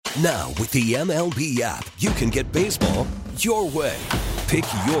Now, with the MLB app, you can get baseball your way. Pick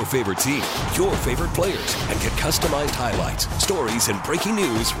your favorite team, your favorite players, and get customized highlights, stories, and breaking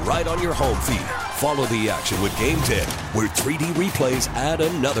news right on your home feed. Follow the action with Game 10, where 3D replays add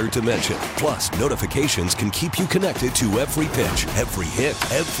another dimension. Plus, notifications can keep you connected to every pitch, every hit,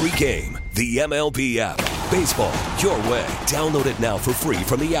 every game. The MLB app. Baseball your way. Download it now for free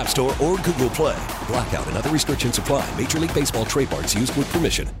from the App Store or Google Play. Blackout and other restrictions apply. Major League Baseball trademarks used with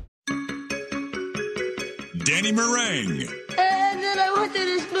permission. Danny Meringue. And then I went to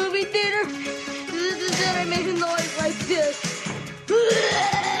this movie theater. Then I made a noise like this.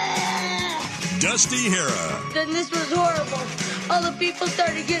 Dusty Hera. Then this was horrible. All the people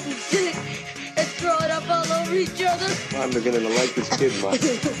started getting sick and throwing up all over each other. I'm beginning to like this kid much.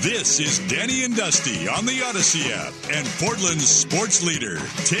 This is Danny and Dusty on the Odyssey app and Portland's sports leader,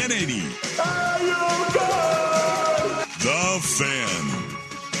 1080. The Fan.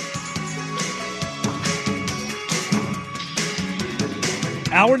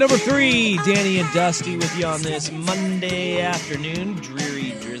 Hour number 3, Danny and Dusty with you on this Monday afternoon.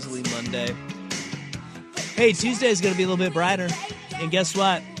 Dreary, drizzly Monday. Hey, Tuesday is going to be a little bit brighter. And guess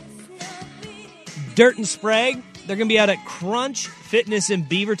what? Dirt and Sprague, they're going to be out at Crunch Fitness in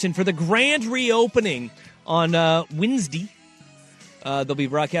Beaverton for the grand reopening on Wednesday. They'll be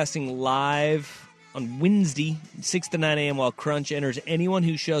broadcasting live on Wednesday, 6 to 9 a.m. while Crunch enters anyone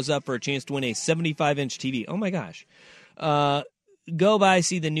who shows up for a chance to win a 75-inch TV. Oh, my gosh. Go by,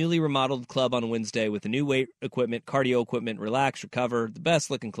 see the newly remodeled club on Wednesday with the new weight equipment, cardio equipment, relax, recover, the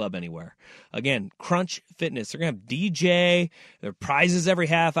best-looking club anywhere. Again, Crunch Fitness. They're going to have DJ. There are prizes every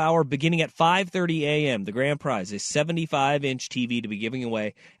half hour beginning at 5:30 a.m. The grand prize, a 75-inch TV to be giving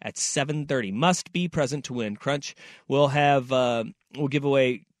away at 7:30. Must be present to win. Crunch will give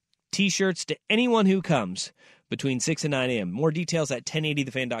away T-shirts to anyone who comes between 6 and 9 a.m. More details at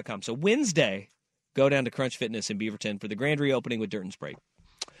 1080thefan.com. So Wednesday, go down to Crunch Fitness in Beaverton for the grand reopening with Dirt and Sprague.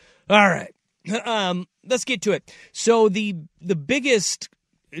 All right. Let's get to it. So the biggest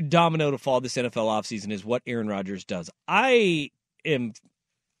domino to fall this NFL offseason is what Aaron Rodgers does. I'm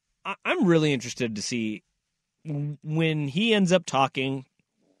really interested to see when he ends up talking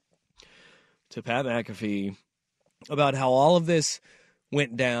to Pat McAfee about how all of this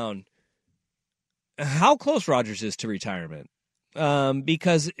went down, how close Rodgers is to retirement.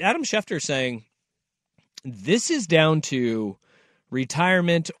 Because Adam Schefter is saying, this is down to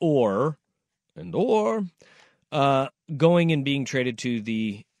retirement or going and being traded to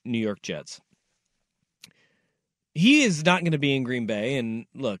the New York Jets. He is not going to be in Green Bay, and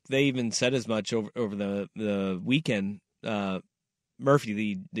look, they even said as much over the weekend.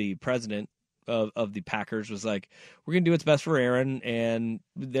 Murphy, the president of the Packers, was like, "We're going to do what's best for Aaron," and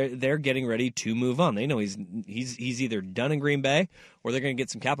they're getting ready to move on. They know he's either done in Green Bay or they're going to get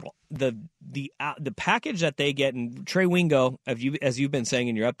some capital. The package that they get, and Trey Wingo, as you've been saying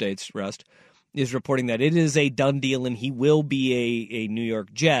in your updates, Rust, is reporting that it is a done deal and he will be a New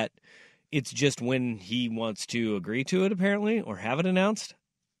York Jet. It's just when he wants to agree to it, apparently, or have it announced.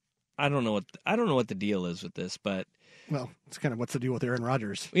 I don't know what the deal is with this, but. Well, it's kind of what's the deal with Aaron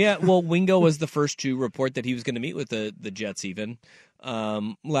Rodgers? Yeah, well, Wingo was the first to report that he was going to meet with the Jets even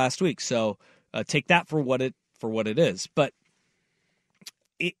last week. So take that for what it is. But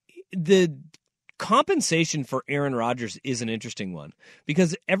the compensation for Aaron Rodgers is an interesting one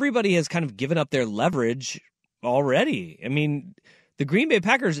because everybody has kind of given up their leverage already. I mean, the Green Bay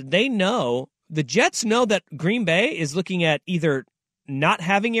Packers, the Jets know that Green Bay is looking at either not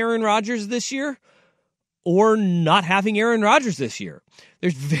having Aaron Rodgers this year or not having Aaron Rodgers this year.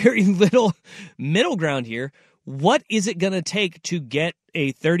 There's very little middle ground here. What is it going to take to get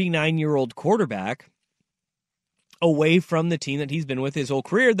a 39-year-old quarterback away from the team that he's been with his whole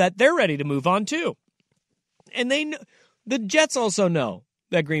career that they're ready to move on to? And the Jets also know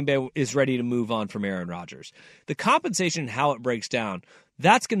that Green Bay is ready to move on from Aaron Rodgers. The compensation, how it breaks down,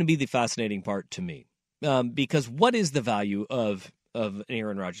 that's going to be the fascinating part to me. Because what is the value of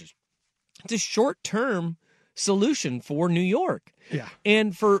Aaron Rodgers? It's a short-term solution for New York. Yeah.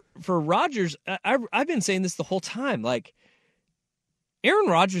 And for Rodgers, I've been saying this the whole time. Like, Aaron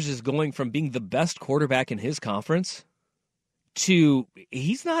Rodgers is going from being the best quarterback in his conference to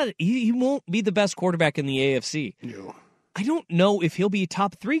he won't be the best quarterback in the AFC. No. I don't know if he'll be a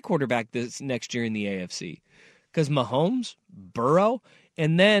top 3 quarterback this next year in the AFC. Because Mahomes, Burrow,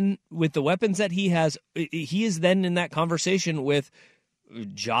 and then with the weapons that he has, he is then in that conversation with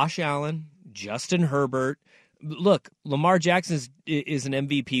Josh Allen, Justin Herbert. Look, Lamar Jackson is an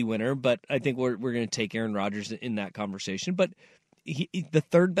MVP winner, but I think we're going to take Aaron Rodgers in that conversation. But the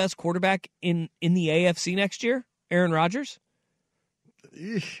third best quarterback in the AFC next year, Aaron Rodgers,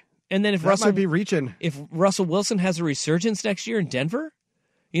 Eesh, And then if that might be reaching. if Russell Wilson has a resurgence next year in Denver,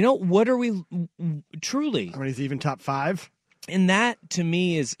 what are we truly? I mean, he's even top 5. And that, to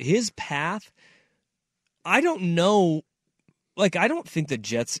me, is his path. I don't know. Like, I don't think the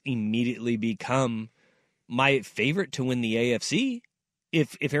Jets immediately become my favorite to win the AFC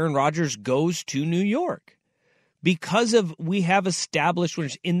if Aaron Rodgers goes to New York. Because we have established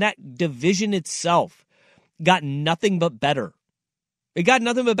winners in that division itself, got nothing but better. It got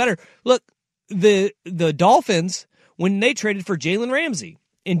nothing but better. Look, the Dolphins, when they traded for Jalen Ramsey,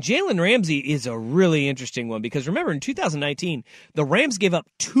 and Jalen Ramsey is a really interesting one because remember in 2019, the Rams gave up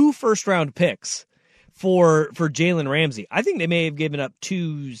 2 first-round picks for Jalen Ramsey. I think they may have given up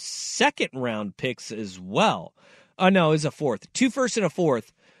 2 second-round picks as well. No, it was a 4th. 2 first and a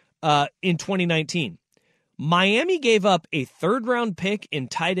 4th in 2019. Miami gave up a 3rd-round pick in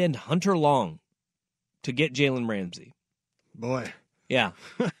tight end Hunter Long to get Jalen Ramsey. Boy. Yeah.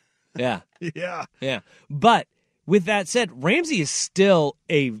 Yeah. Yeah. Yeah. But with that said, Ramsey is still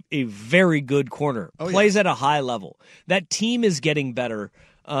a very good corner. Plays at a high level. That team is getting better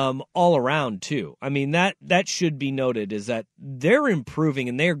all around, too. I mean, that should be noted is that they're improving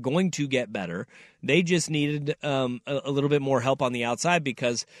and they're going to get better. They just needed a little bit more help on the outside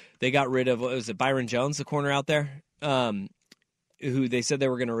because they got rid of, was it Byron Jones, the corner out there, who they said they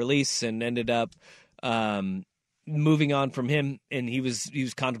were going to release and ended up moving on from him, and he was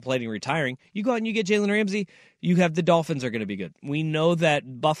contemplating retiring. You go out and you get Jalen Ramsey, you have the Dolphins are going to be good. We know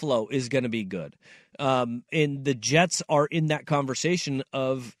that Buffalo is going to be good. And the Jets are in that conversation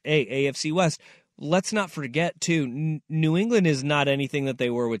of, AFC West. Let's not forget, too, New England is not anything that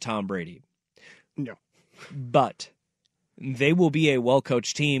they were with Tom Brady. No. But they will be a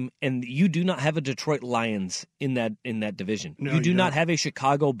well-coached team, and you do not have a Detroit Lions in that division. No, you do not don't. have a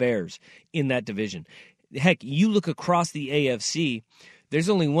Chicago Bears in that division. Heck, you look across the AFC, there's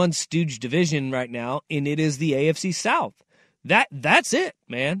only one stooge division right now, and it is the AFC South. That's it,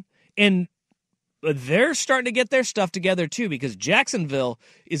 man. And they're starting to get their stuff together, too, because Jacksonville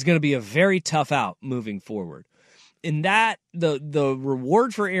is going to be a very tough out moving forward. And that, the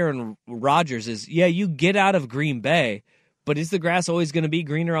reward for Aaron Rodgers is, you get out of Green Bay, but is the grass always going to be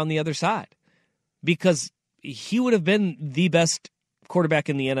greener on the other side? Because he would have been the best quarterback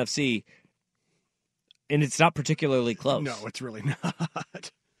in the NFC, and it's not particularly close. No, it's really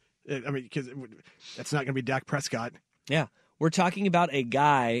not. Because that's not going to be Dak Prescott. Yeah. We're talking about a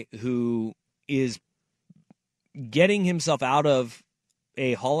guy who is getting himself out of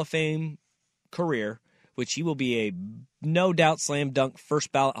a Hall of Fame career, which he will be a no doubt slam dunk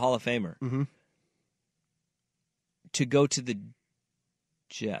first ballot Hall of Famer, to go to the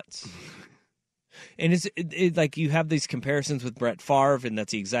Jets. And it's like you have these comparisons with Brett Favre, and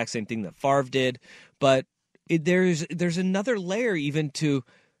that's the exact same thing that Favre did. But there's another layer even to,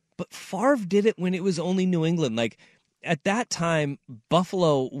 but Favre did it when it was only New England. Like at that time,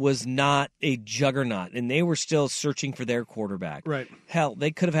 Buffalo was not a juggernaut, and they were still searching for their quarterback. Right. Hell,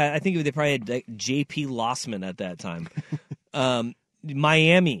 they could have had, I think they probably had like J.P. Lossman at that time.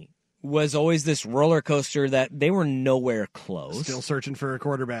 Miami was always this roller coaster that they were nowhere close. Still searching for a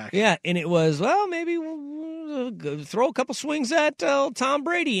quarterback. Yeah, and it was, maybe we'll throw a couple swings at Tom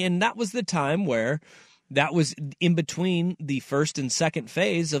Brady. And that was the time where that was in between the first and second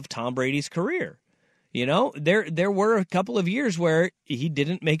phase of Tom Brady's career. There were a couple of years where he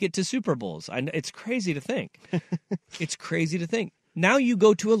didn't make it to Super Bowls. It's crazy to think. It's crazy to think. Now you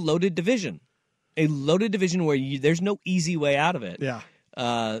go to a loaded division where there's no easy way out of it. Yeah.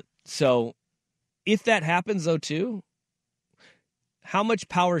 So if that happens, though, too, how much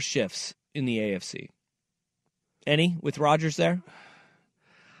power shifts in the AFC? Any with Rodgers there?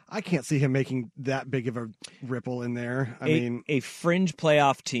 I can't see him making that big of a ripple in there. I mean, a fringe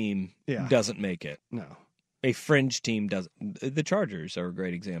playoff team doesn't make it. No. A fringe team doesn't. The Chargers are a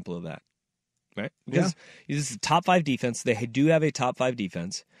great example of that, right? Because this is a top 5 defense. They do have a top 5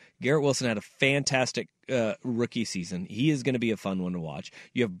 defense. Garrett Wilson had a fantastic rookie season. He is going to be a fun one to watch.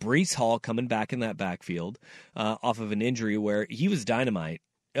 You have Breece Hall coming back in that backfield off of an injury where he was dynamite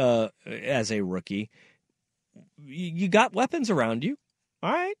as a rookie. You got weapons around you.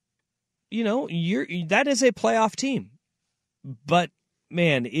 All right. That is a playoff team. But,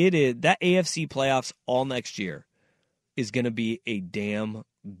 man, it is that AFC playoffs all next year is going to be a damn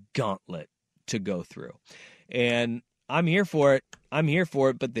gauntlet to go through. And I'm here for it.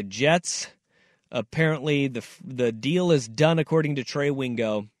 But the Jets, apparently the deal is done according to Trey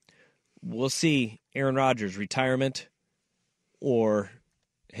Wingo. We'll see Aaron Rodgers' retirement or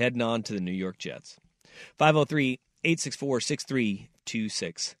heading on to the New York Jets.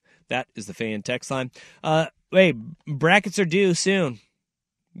 503-864-6326. That is the fan text line. Brackets are due soon.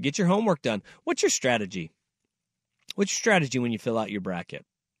 Get your homework done. What's your strategy? What's your strategy when you fill out your bracket?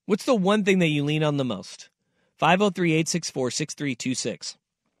 What's the one thing that you lean on the most? 503-864-6326.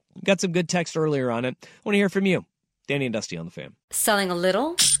 Got some good text earlier on it. I want to hear from you. Danny and Dusty on the Fan. Selling a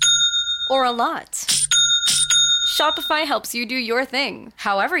little or a lot? Shopify helps you do your thing,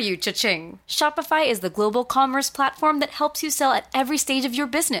 however you cha-ching. Shopify is the global commerce platform that helps you sell at every stage of your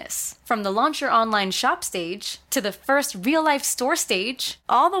business. From the launch your online shop stage, to the first real-life store stage,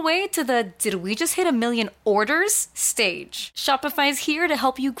 all the way to the did we just hit 1 million orders stage. Shopify's here to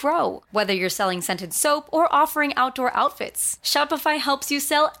help you grow. Whether you're selling scented soap or offering outdoor outfits, Shopify helps you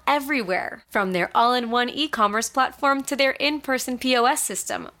sell everywhere. From their all-in-one e-commerce platform to their in-person POS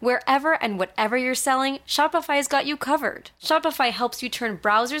system, wherever and whatever you're selling, Shopify's got you covered. Shopify helps you turn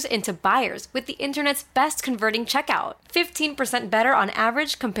browsers into buyers with the internet's best converting checkout. 15% better on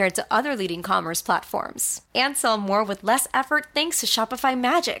average compared to other leading commerce platforms. And sell more with less effort thanks to Shopify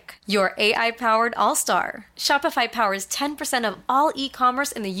Magic, your AI-powered all-star. Shopify powers 10% of all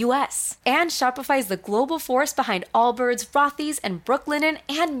e-commerce in the U.S. And Shopify is the global force behind Allbirds, Rothy's, and Brooklinen,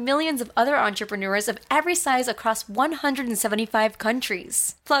 and millions of other entrepreneurs of every size across 175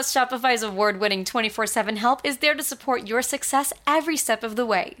 countries. Plus, Shopify's award-winning 24/7 help is there to support your success every step of the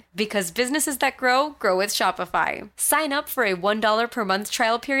way. Because businesses that grow with Shopify. Sign up for a $1 per month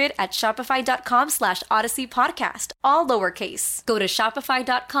trial period at shopify.com/Odyssey Podcast, all lowercase. Go to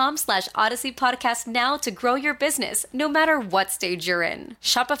shopify.com/Odyssey Podcast now to grow your business, no matter what stage you're in.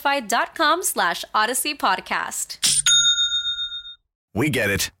 Shopify.com/Odyssey Podcast. We get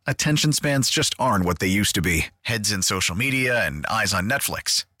it. Attention spans just aren't what they used to be. Heads in social media and eyes on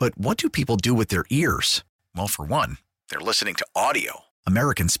Netflix. But what do people do with their ears? Well, for one, they're listening to audio.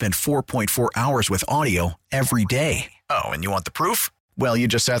 Americans spend 4.4 hours with audio every day. Oh, and you want the proof? Well, you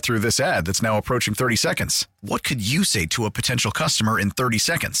just sat through this ad that's now approaching 30 seconds. What could you say to a potential customer in 30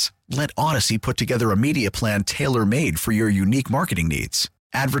 seconds? Let Odyssey put together a media plan tailor-made for your unique marketing needs.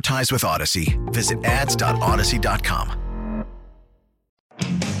 Advertise with Odyssey. Visit ads.odyssey.com.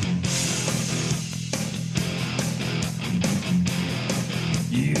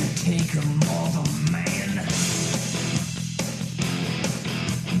 You take a mortal man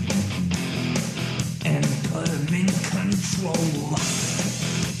and put him in control.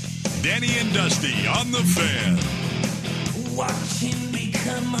 Danny and Dusty on the Fan. Watch him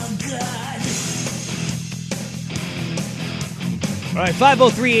become a god. All right,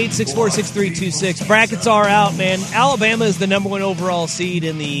 503-864-6326. Brackets are out, man. Alabama is the number 1 overall seed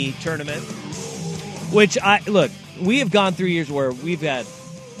in the tournament, which, look, we have gone through years where we've had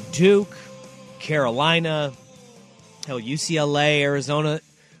Duke, Carolina, hell, UCLA, Arizona,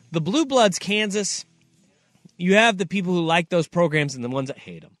 the Blue Bloods, Kansas. You have the people who like those programs and the ones that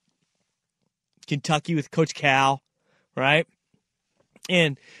hate them. Kentucky with Coach Cal, right?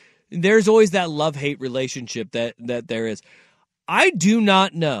 And there's always that love-hate relationship that there is. I do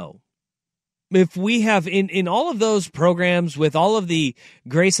not know if we have, in all of those programs, with all of the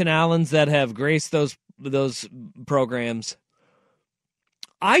Grayson Allens that have graced those programs,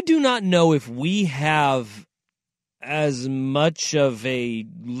 I do not know if we have as much of a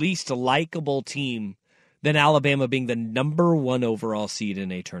least likable team than Alabama being the number 1 overall seed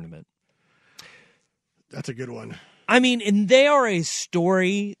in a tournament. That's a good one. I mean, and they are a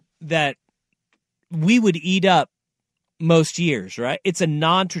story that we would eat up most years, right? It's a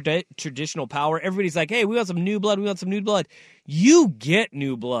non-traditional power. Everybody's like, hey, we want some new blood. We want some new blood. You get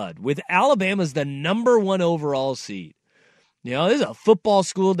new blood with Alabama's the number 1 overall seed. You know, this is a football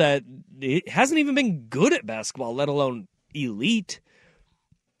school that it hasn't even been good at basketball, let alone elite.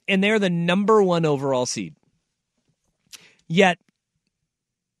 And they're the number 1 overall seed. Yet,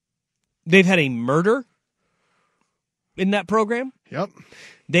 they've had a murder in that program. Yep.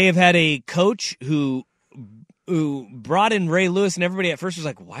 They have had a coach who brought in Ray Lewis, and everybody at first was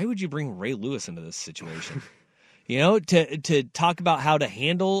like, why would you bring Ray Lewis into this situation? You know, to talk about how to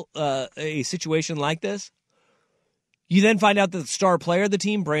handle a situation like this. You then find out that the star player of the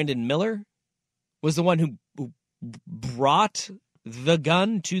team, Brandon Miller, was the one who brought the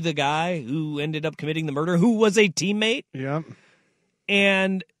gun to the guy who ended up committing the murder, who was a teammate. Yep.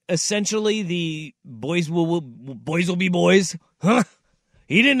 And essentially the boys will be boys. Huh?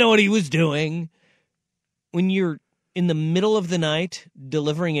 He didn't know what he was doing. When you're in the middle of the night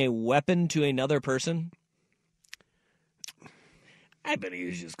delivering a weapon to another person, I bet he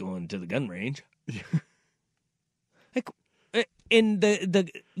was just going to the gun range. Like, in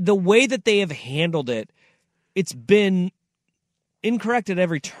the way that they have handled it, it's been incorrect at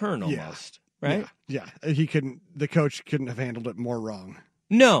every turn almost, right? Yeah. The coach couldn't have handled it more wrong.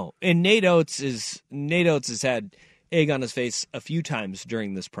 No, and Nate Oates has had egg on his face a few times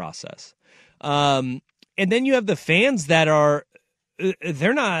during this process. And then you have the fans that are,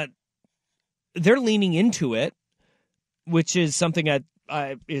 they're leaning into it, which is something that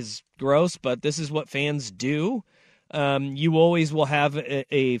is gross, but this is what fans do. You always will have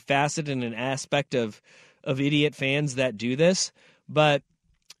a facet and an aspect of idiot fans that do this. But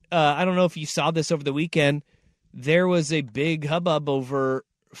I don't know if you saw this over the weekend. There was a big hubbub over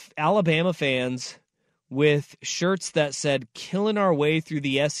Alabama fans with shirts that said, "Killing our way through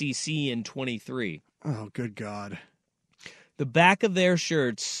the SEC in 23." Oh, good God. The back of their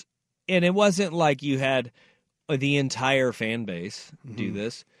shirts, and it wasn't like you had the entire fan base do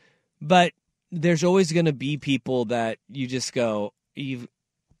this, but there's always going to be people that you just go,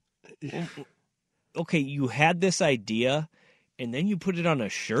 okay, you had this idea, and then you put it on a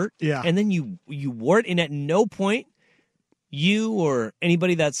shirt, and then you wore it, and at no point you or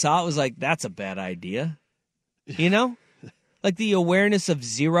anybody that saw it was like, that's a bad idea. You know? Like the awareness of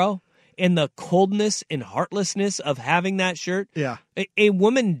zero and the coldness and heartlessness of having that shirt. Yeah. A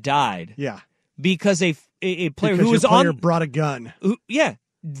woman died. Yeah. Because a player who was brought a gun.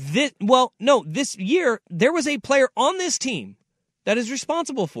 This year there was a player on this team that is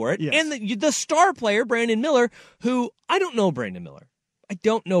responsible for it. Yes. And the star player, Brandon Miller, who I don't know Brandon Miller.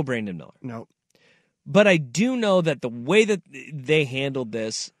 No. But I do know that the way that they handled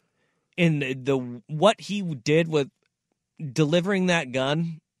this and what he did with delivering that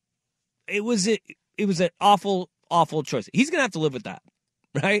gun, it was an awful, awful choice. He's going to have to live with that,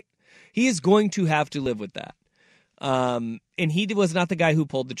 right? He is going to have to live with that. And he was not the guy who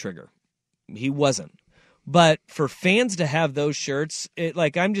pulled the trigger. He wasn't. But for fans to have those shirts,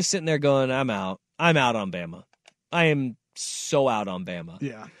 I'm just sitting there going, I'm out. I'm out on Bama. I am so out on Bama.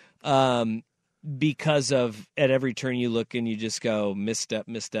 Yeah. Because of at every turn you look and you just go misstep,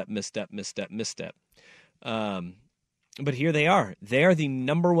 misstep, misstep, misstep, misstep. But here they are. They are the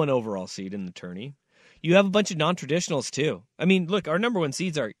number 1 overall seed in the tourney. You have a bunch of non-traditionals too. I mean, look, our number 1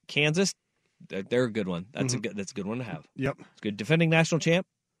 seeds are Kansas. They're a good one. That's a good one to have. Yep. It's good. Defending national champ.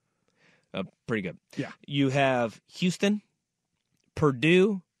 Pretty good. Yeah. You have Houston,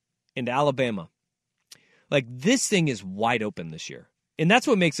 Purdue, and Alabama. Like, this thing is wide open this year. And that's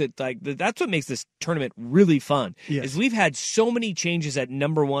what makes it that's what makes this tournament really fun. Yes. Is we've had so many changes at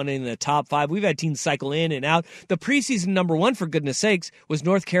number 1 in the top 5. We've had teams cycle in and out. The preseason number 1, for goodness sakes, was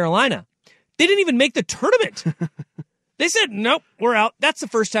North Carolina. They didn't even make the tournament. They said, nope, we're out. That's the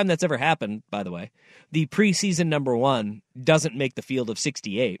first time that's ever happened, by the way. The preseason number 1 doesn't make the field of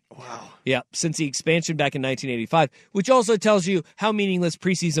 68. Wow. Yeah, since the expansion back in 1985, which also tells you how meaningless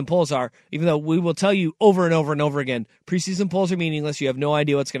preseason polls are, even though we will tell you over and over and over again, preseason polls are meaningless. You have no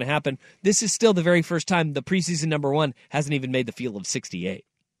idea what's going to happen. This is still the very first time the preseason number 1 hasn't even made the field of 68.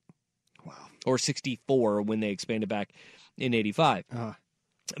 Wow. Or 64 when they expanded back in 85. Uh-huh.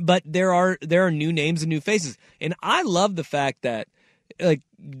 But there are new names and new faces. And I love the fact that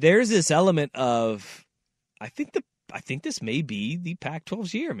there's this element of I think this may be the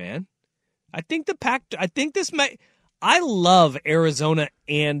Pac-12's year, man. I love Arizona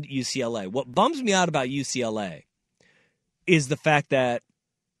and UCLA. What bums me out about UCLA is the fact that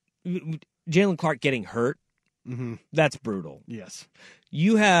Jalen Clark getting hurt. Mm-hmm. That's brutal. Yes.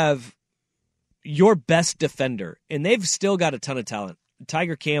 You have your best defender, and they've still got a ton of talent.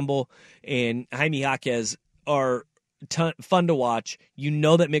 Tiger Campbell and Jaime Jaquez are fun to watch. You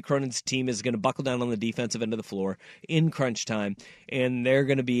know that Mick Cronin's team is going to buckle down on the defensive end of the floor in crunch time, and they're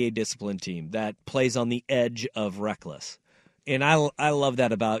going to be a disciplined team that plays on the edge of reckless. And I love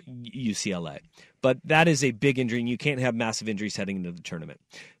that about UCLA. But that is a big injury, and you can't have massive injuries heading into the tournament.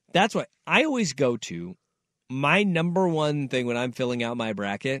 That's why I always go to my number 1 thing when I'm filling out my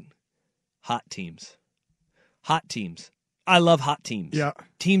bracket, hot teams. Hot teams. I love hot teams. Yeah.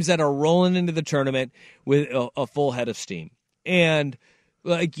 Teams that are rolling into the tournament with a full head of steam. And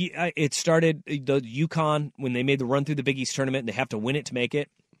it started, the UConn, when they made the run through the Big East tournament, and they have to win it to make it,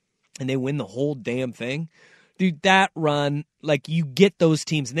 and they win the whole damn thing. Dude, that run, you get those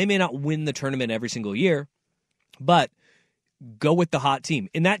teams, and they may not win the tournament every single year, but go with the hot team.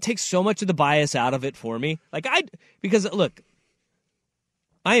 And that takes so much of the bias out of it for me. Because, look,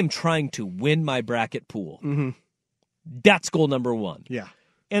 I am trying to win my bracket pool. Mm-hmm. That's goal number 1. Yeah.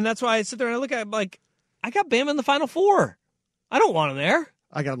 And that's why I sit there and I look at it I got Bama in the Final Four. I don't want him there.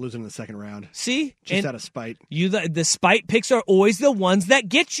 I got to lose in the second round. See? Just out of spite. The spite picks are always the ones that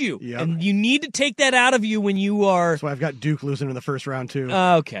get you. Yep. And you need to take that out of you when you are... That's why I've got Duke losing in the first round, too.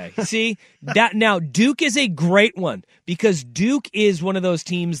 Okay. See? Now, Duke is a great one because Duke is one of those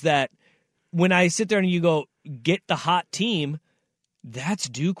teams that when I sit there and you go, get the hot team, that's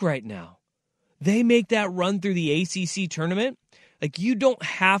Duke right now. they make that run through the ACC tournament. Like, you don't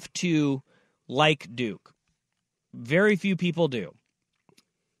have to like Duke. Very few people do.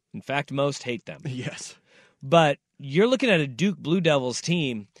 In fact, most hate them. Yes. But you're looking at a Duke Blue Devils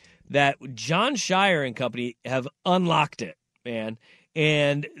team that John Shire and company have unlocked it, man.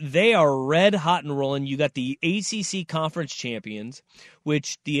 And they are red hot and rolling. You got the ACC conference champions,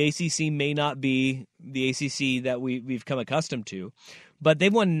 which the ACC may not be the ACC that we've come accustomed to, but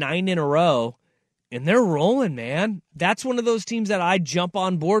they've won 9 in a row, and they're rolling, man. That's one of those teams that I jump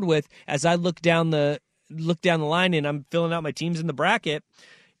on board with as I look down the line and I'm filling out my teams in the bracket.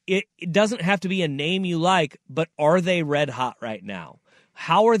 It doesn't have to be a name you like, but are they red hot right now?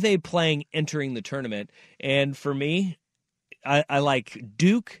 How are they playing entering the tournament? And for me, I like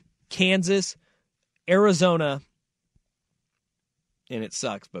Duke, Kansas, Arizona, and it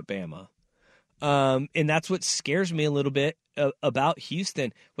sucks, but Bama. And that's what scares me a little bit about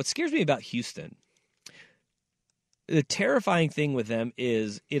Houston. What scares me about Houston, the terrifying thing with them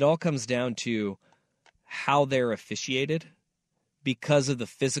is it all comes down to how they're officiated because of the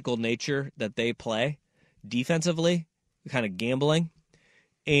physical nature that they play defensively, kind of gambling,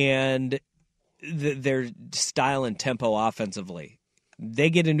 and their style and tempo offensively.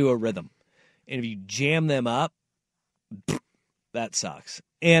 They get into a rhythm. And if you jam them up, that sucks.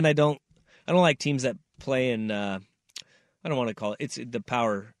 And I don't like teams that play in I don't want to call it's the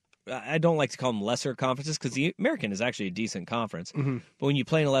power. I don't like to call them lesser conferences because the American is actually a decent conference. Mm-hmm. But when you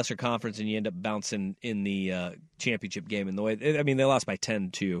play in a lesser conference and you end up bouncing in the championship game in the way, I mean, they lost by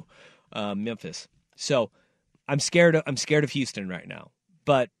 10 to Memphis. So I'm scared of Houston right now.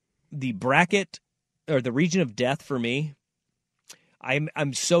 But the bracket or the region of death for me,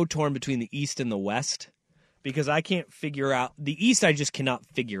 I'm so torn between the East and the West because I can't figure out the East. I just cannot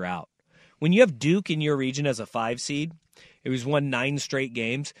figure out when you have Duke in your region as a 5 seed. It was won 9 straight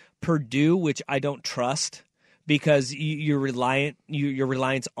games. Purdue, which I don't trust because you're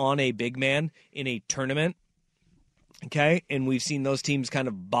reliance on a big man in a tournament. Okay, and we've seen those teams kind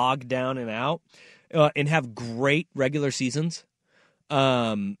of bog down and out and have great regular seasons.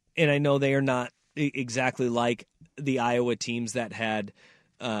 And I know they are not exactly like the Iowa teams that had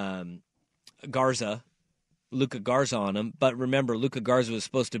Luka Garza on them. But remember, Luka Garza was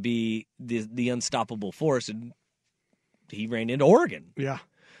supposed to be the unstoppable force, and he ran into Oregon. Yeah.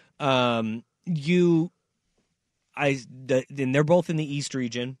 And they're both in the East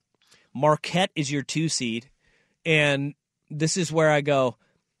region. Marquette is your 2 seed, and this is where I go,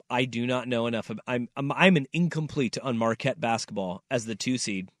 I do not know enough. I'm an incomplete on Marquette basketball as the 2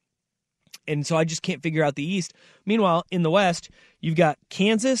 seed. And so I just can't figure out the East. Meanwhile, in the West, you've got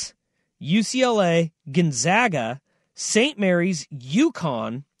Kansas, UCLA, Gonzaga, St. Mary's,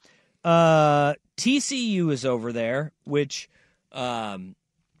 UConn, TCU is over there, which,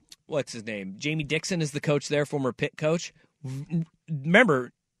 what's his name? Jamie Dixon is the coach there, former Pitt coach.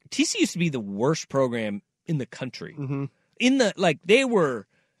 Remember, TCU used to be the worst program in the country. Mm-hmm. They were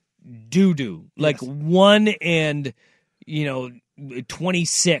doo-doo. Like 1 and,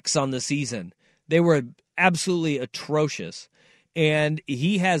 26 on the season. They were absolutely atrocious. And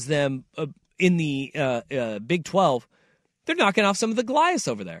he has them in the Big 12. They're knocking off some of the Goliaths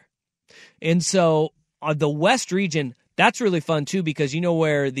over there. And so the West region, that's really fun too because you know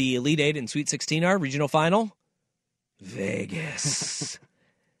where the Elite 8 and Sweet 16 are, regional final? Vegas.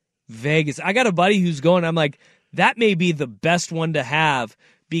 Vegas. I got a buddy who's going, I'm like, that may be the best one to have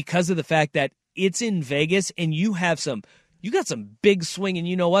because of the fact that it's in Vegas and you got some big swing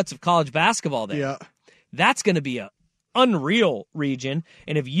and of college basketball there. Yeah. That's going to be a unreal region.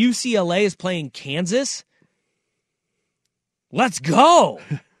 And if UCLA is playing Kansas, let's go.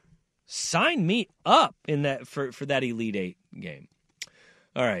 Sign me up in that for that Elite 8 game.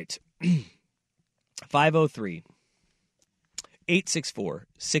 All right.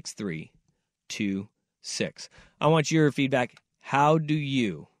 503-864-6326. I want your feedback. How do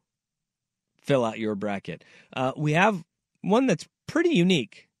you fill out your bracket? We have one that's pretty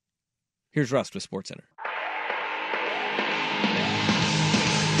unique. Here's Rust with SportsCenter.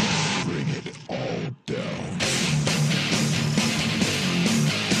 Bring it all down.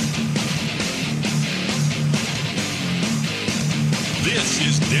 This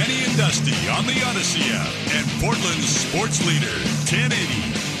is Danny and Dusty on the Odyssey app and Portland's sports leader, 1080,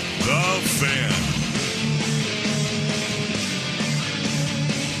 The Fan.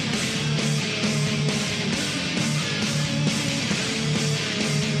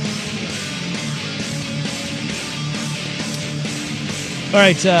 All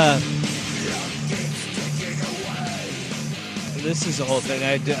right, this is the whole thing.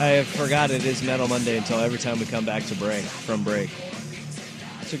 I forgot it is Metal Monday until every time we come back from break.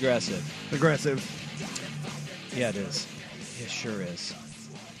 It's aggressive. Aggressive. Yeah, it is. It sure is.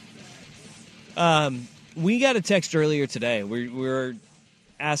 We got a text earlier today. We were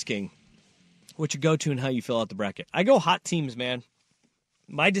asking what you go to and how you fill out the bracket. I go hot teams, man.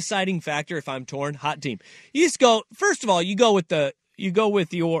 My deciding factor if I'm torn, hot team. You just go, first of all, you go with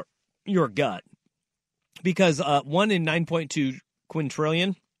your gut. Because 1 in 9.2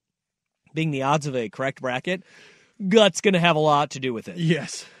 quintillion being the odds of a correct bracket, gut's going to have a lot to do with it.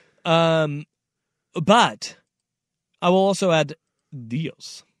 Yes. But I will also add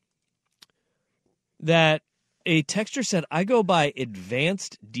Dios. That a texter said, I go by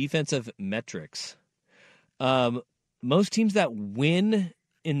advanced defensive metrics. Most teams that win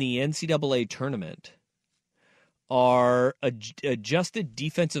in the NCAA tournament are adjusted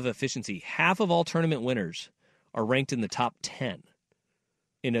defensive efficiency. Half of all tournament winners are ranked in the top 10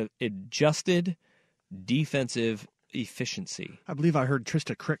 in a adjusted defensive efficiency. I believe I heard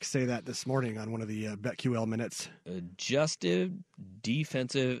Trista Crick say that this morning on one of the BetQL minutes. Adjusted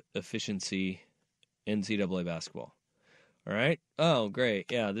defensive efficiency NCAA basketball. All right. Oh, great.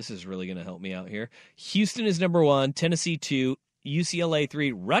 Yeah, this is really going to help me out here. Houston is number 1, Tennessee 2, UCLA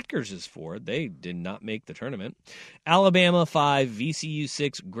 3, Rutgers is 4. They did not make the tournament. Alabama 5, VCU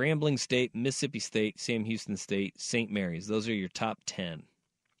 6, Grambling State, Mississippi State, Sam Houston State, St. Mary's. Those are your top 10.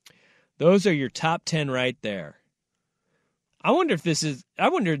 Those are your top 10 right there. I wonder if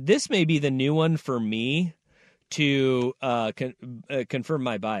this may be the new one for me to confirm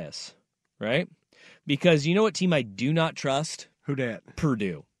my bias, right? Because you know what team I do not trust? Who dat?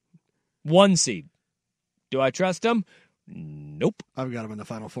 Purdue. 1 seed. Do I trust them? Nope. I've got them in the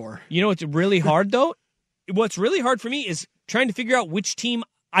Final Four. You know what's really hard, though? What's really hard for me is trying to figure out which team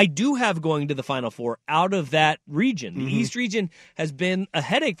I do have going to the Final Four out of that region. The East region has been a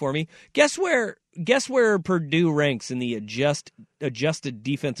headache for me. Guess where Purdue ranks in the adjusted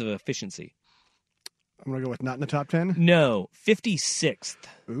defensive efficiency? I'm going to go with not in the top 10? No, 56th.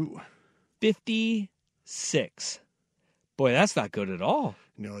 Ooh. 56. Boy, that's not good at all.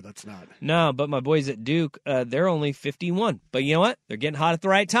 No, that's not. No, but my boys at Duke, they're only 51. But you know what? They're getting hot at the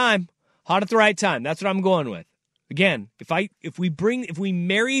right time. Hot at the right time. That's what I'm going with. Again, if we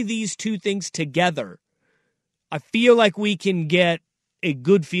marry these two things together, I feel like we can get a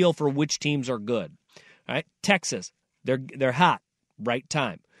good feel for which teams are good. All right? Texas, they're hot, right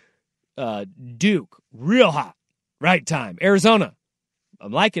time. Duke, real hot, right time. Arizona,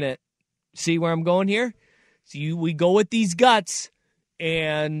 I'm liking it. See where I'm going here? So we go with these guts,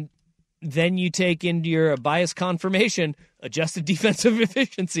 and then you take into your bias confirmation, adjusted defensive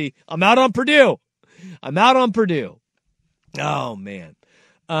efficiency. I'm out on Purdue. Oh, man.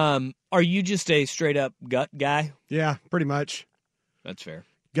 Are you just a straight-up gut guy? Yeah, pretty much. That's fair.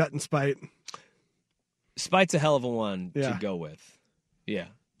 Gut and spite. Spite's a hell of a one to go with. Yeah,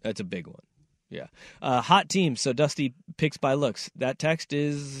 that's a big one. Yeah. Hot team, so Dusty picks by looks. That text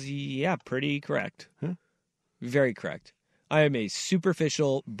is, pretty correct. Huh? Very correct. I am a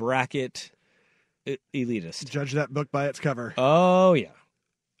superficial bracket elitist. Judge that book by its cover. Oh, yeah.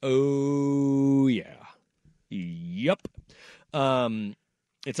 Oh, yeah. Yep.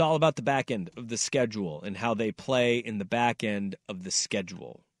 It's all about the back end of the schedule and how they play in the back end of the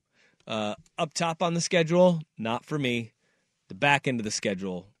schedule. Up top on the schedule, not for me. The back end of the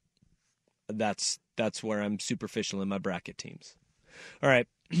schedule, that's where I'm superficial in my bracket teams. All right,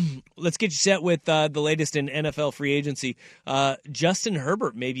 let's get you set with the latest in NFL free agency. Justin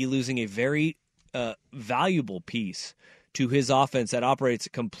Herbert may be losing a very valuable piece to his offense that operates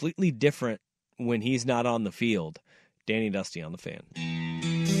completely different when he's not on the field. Danny and Dusty on the Fan.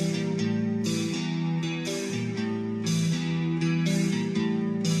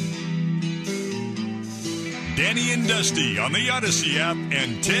 Danny and Dusty on the Odyssey app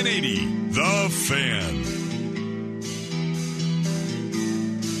and 1080 The Fan.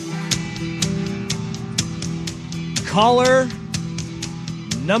 Caller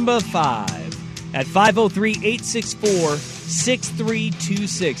number 5 at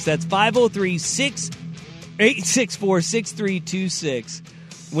 503-864-6326. That's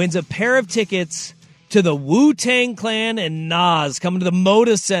 503-864-6326. Wins a pair of tickets to the Wu-Tang Clan and Nas coming to the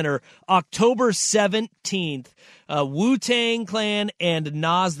Moda Center October 17th. Wu-Tang Clan and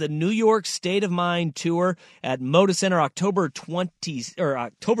Nas, the New York State of Mind tour at Moda Center October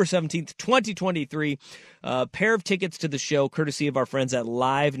 17th, 2023. Pair of tickets to the show courtesy of our friends at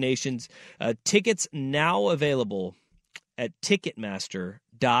Live Nations. Tickets now available at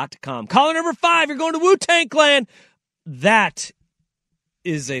Ticketmaster.com. Caller number 5, you're going to Wu-Tang Clan. That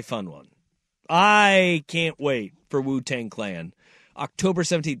is a fun one. I can't wait for Wu-Tang Clan. October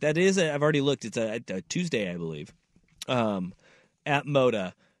 17th. That is, I've already looked. It's a Tuesday, I believe, at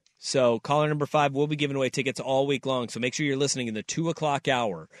Moda. So caller number 5 will be giving away tickets all week long. So make sure you're listening in the 2 o'clock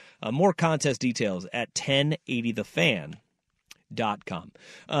hour. More contest details at 1080thefan.com.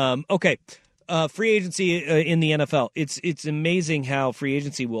 Okay. Free agency in the NFL. It's amazing how free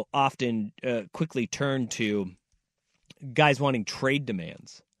agency will often quickly turn to guys wanting trade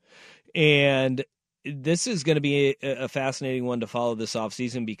demands. And this is going to be a fascinating one to follow this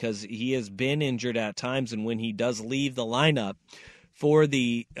offseason because he has been injured at times, and when he does leave the lineup for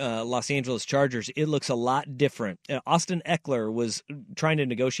the Los Angeles Chargers, it looks a lot different. Austin Eckler was trying to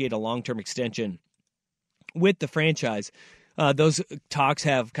negotiate a long-term extension with the franchise. Those talks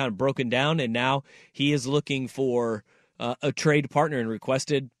have kind of broken down, and now he is looking for a trade partner and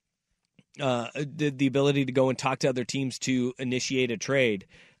requested the ability to go and talk to other teams to initiate a trade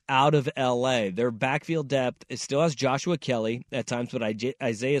out of L.A. Their backfield depth, it still has Joshua Kelly at times, but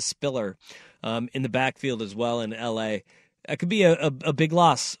Isaiah Spiller in the backfield as well in L.A. That could be a big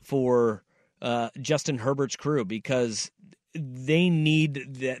loss for Justin Herbert's crew because they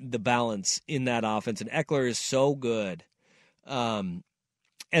need the balance in that offense, and Eckler is so good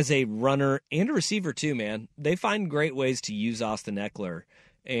as a runner and a receiver too, man. They find great ways to use Austin Eckler,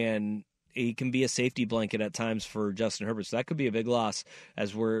 and he can be a safety blanket at times for Justin Herbert. So that could be a big loss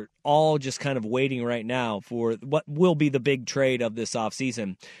as we're all just kind of waiting right now for what will be the big trade of this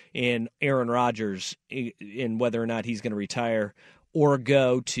offseason in Aaron Rodgers, in whether or not he's going to retire or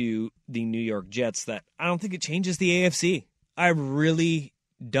go to the New York Jets. That I don't think it changes the AFC. I really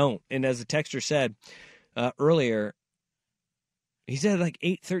don't. And as the texter said earlier, he's had like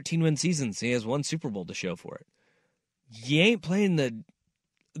 8 13-win seasons. He has 1 Super Bowl to show for it. You ain't playing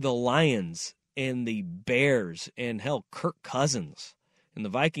the Lions and the Bears and hell, Kirk Cousins and the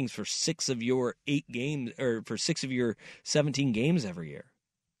Vikings for 6 of your 8 games, or for 6 of your 17 games every year.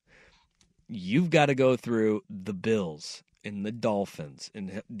 You've got to go through the Bills and the Dolphins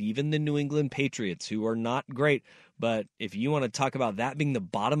and even the New England Patriots, who are not great. But if you want to talk about that being the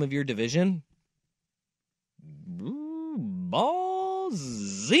bottom of your division,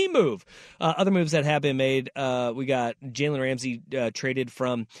 ballsy move. Other moves that have been made, we got Jalen Ramsey traded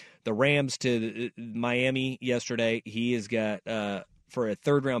from the Rams to Miami yesterday. He has got for a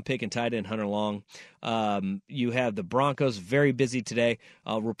 3rd-round pick and tight end Hunter Long. You have the Broncos very busy today.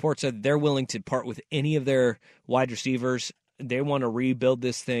 Reports said they're willing to part with any of their wide receivers. They want to rebuild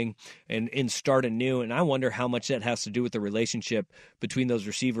this thing and start anew, and I wonder how much that has to do with the relationship between those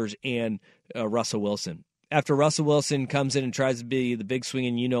receivers and Russell Wilson. After Russell Wilson comes in and tries to be the big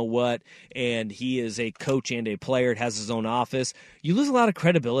swinging you-know-what, and he is a coach and a player, has his own office, you lose a lot of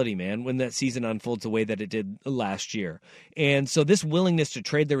credibility, man, when that season unfolds the way that it did last year. And so this willingness to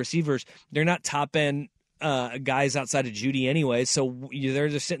trade the receivers, they're not top-end guys outside of Judy anyway, so they're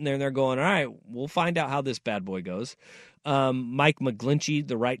just sitting there and they're going, all right, we'll find out how this bad boy goes. Mike McGlinchey,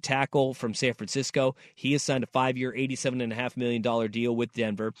 the right tackle from San Francisco, he has signed a 5-year, $87.5 million deal with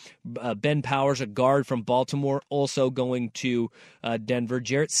Denver. Ben Powers, a guard from Baltimore, also going to Denver.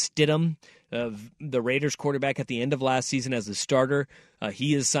 Jarrett Stidham, the Raiders quarterback at the end of last season as a starter,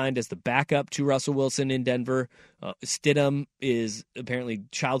 he is signed as the backup to Russell Wilson in Denver. Stidham is apparently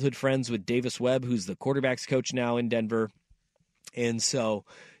childhood friends with Davis Webb, who's the quarterback's coach now in Denver. And so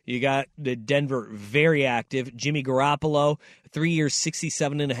you got the Denver very active. Jimmy Garoppolo, 3 years,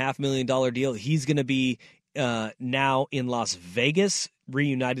 $67.5 million deal. He's going to be now in Las Vegas,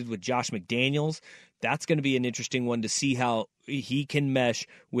 reunited with Josh McDaniels. That's going to be an interesting one to see how he can mesh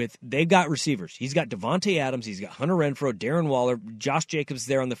with. They've got receivers. He's got Devontae Adams. He's got Hunter Renfrow, Darren Waller, Josh Jacobs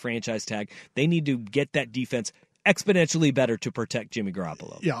there on the franchise tag. They need to get that defense exponentially better to protect Jimmy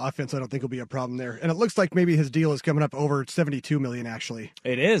Garoppolo. Yeah, offense I don't think will be a problem there. And it looks like maybe his deal is coming up over $72 million, actually.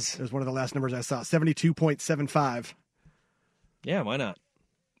 It is. It was one of the last numbers I saw, 72.75. Yeah, why not?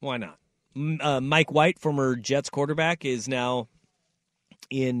 Why not? Mike White, former Jets quarterback, is now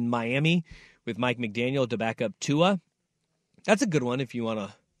in Miami with Mike McDaniel to back up Tua. That's a good one if you want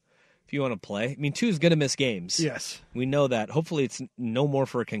to play. I mean, Tua's going to miss games. Yes. We know that. Hopefully it's no more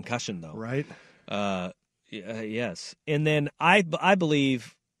for a concussion, though. Right. Yes. And then I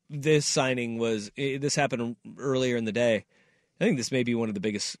believe this signing this happened earlier in the day. I think this may be one of the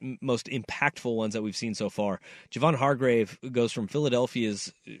biggest, most impactful ones that we've seen so far. Javon Hargrave goes from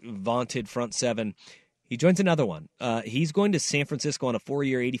Philadelphia's vaunted front seven. He joins another one. He's going to San Francisco on a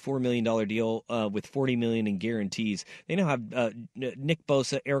 4-year, $84 million deal with $40 million in guarantees. They now have Nick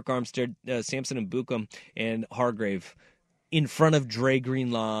Bosa, Eric Armstead, Samson Ebukam, and Hargrave in front of Dre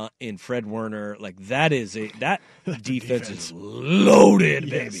Greenlaw and Fred Warner. Like that defense is loaded,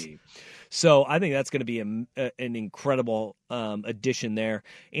 baby. Yes. So I think that's going to be an incredible addition there.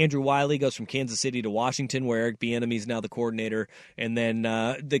 Andrew Wiley goes from Kansas City to Washington, where Eric Bieniemy is now the coordinator. And then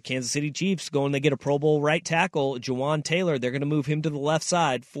the Kansas City Chiefs going to get a Pro Bowl right tackle, Jawan Taylor. They're going to move him to the left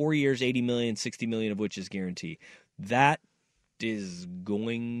side, 4 years, $80 million, $60 million of which is guaranteed. That is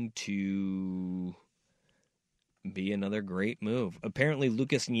going to be another great move. Apparently,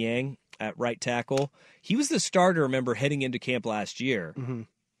 Lucas Niang at right tackle, he was the starter, remember, heading into camp last year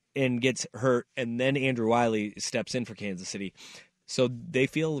and gets hurt, and then Andrew Wiley steps in for Kansas City. So they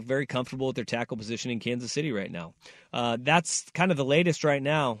feel very comfortable with their tackle position in Kansas City right now. That's kind of the latest right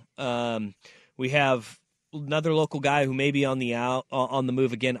now. We have another local guy who may be on the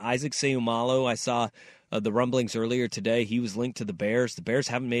move again, Isaac Seumalo. I saw the rumblings earlier today. He was linked to the Bears. The Bears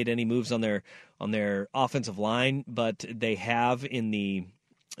haven't made any moves on their offensive line, but they have in the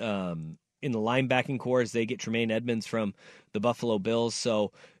linebacking core as they get Tremaine Edmonds from the Buffalo Bills.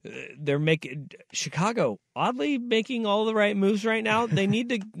 So they're making Chicago oddly making all the right moves right now. They need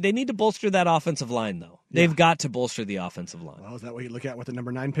to bolster that offensive line though. Yeah. They've got to bolster the offensive line. Well, is that what you look at with the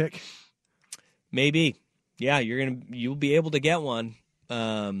number 9 pick? Maybe. Yeah, you'll be able to get one.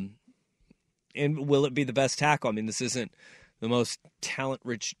 And will it be the best tackle? I mean, this isn't the most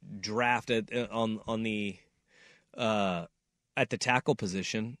talent-rich draft at the tackle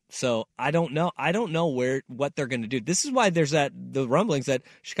position. So I don't know. I don't know what they're going to do. This is why there's the rumblings that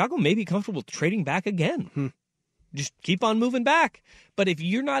Chicago may be comfortable trading back again. Just keep on moving back. But if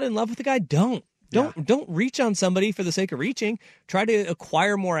you're not in love with the guy, don't reach on somebody for the sake of reaching. Try to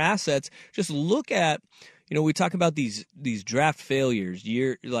acquire more assets. Just look at, we talk about these draft failures.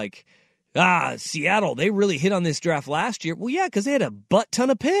 You're like, Seattle, they really hit on this draft last year. Well, yeah, because they had a butt ton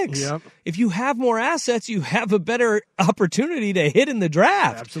of picks. Yep. If you have more assets, you have a better opportunity to hit in the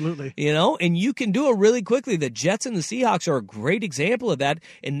draft. Absolutely. And you can do it really quickly. The Jets and the Seahawks are a great example of that.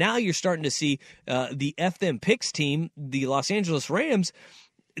 And now you're starting to see the F them picks team, the Los Angeles Rams,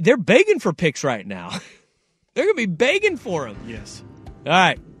 they're begging for picks right now. They're going to be begging for them. Yes. All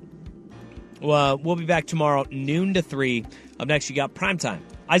right. Well, we'll be back tomorrow, noon to 3. Up next, you got Primetime.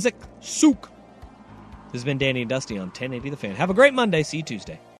 Isaac Suk. This has been Danny and Dusty on 1080 The Fan. Have a great Monday. See you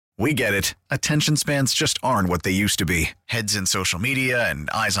Tuesday. We get it. Attention spans just aren't what they used to be. Heads in social media and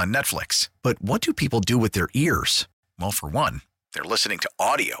eyes on Netflix. But what do people do with their ears? Well, for one, they're listening to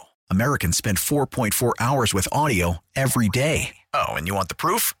audio. Americans spend 4.4 hours with audio every day. Oh, and you want the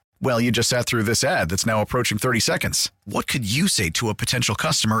proof? Well, you just sat through this ad that's now approaching 30 seconds. What could you say to a potential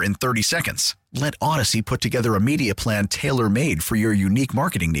customer in 30 seconds? Let Odyssey put together a media plan tailor-made for your unique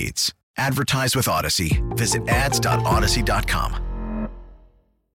marketing needs. Advertise with Odyssey. Visit ads.odyssey.com.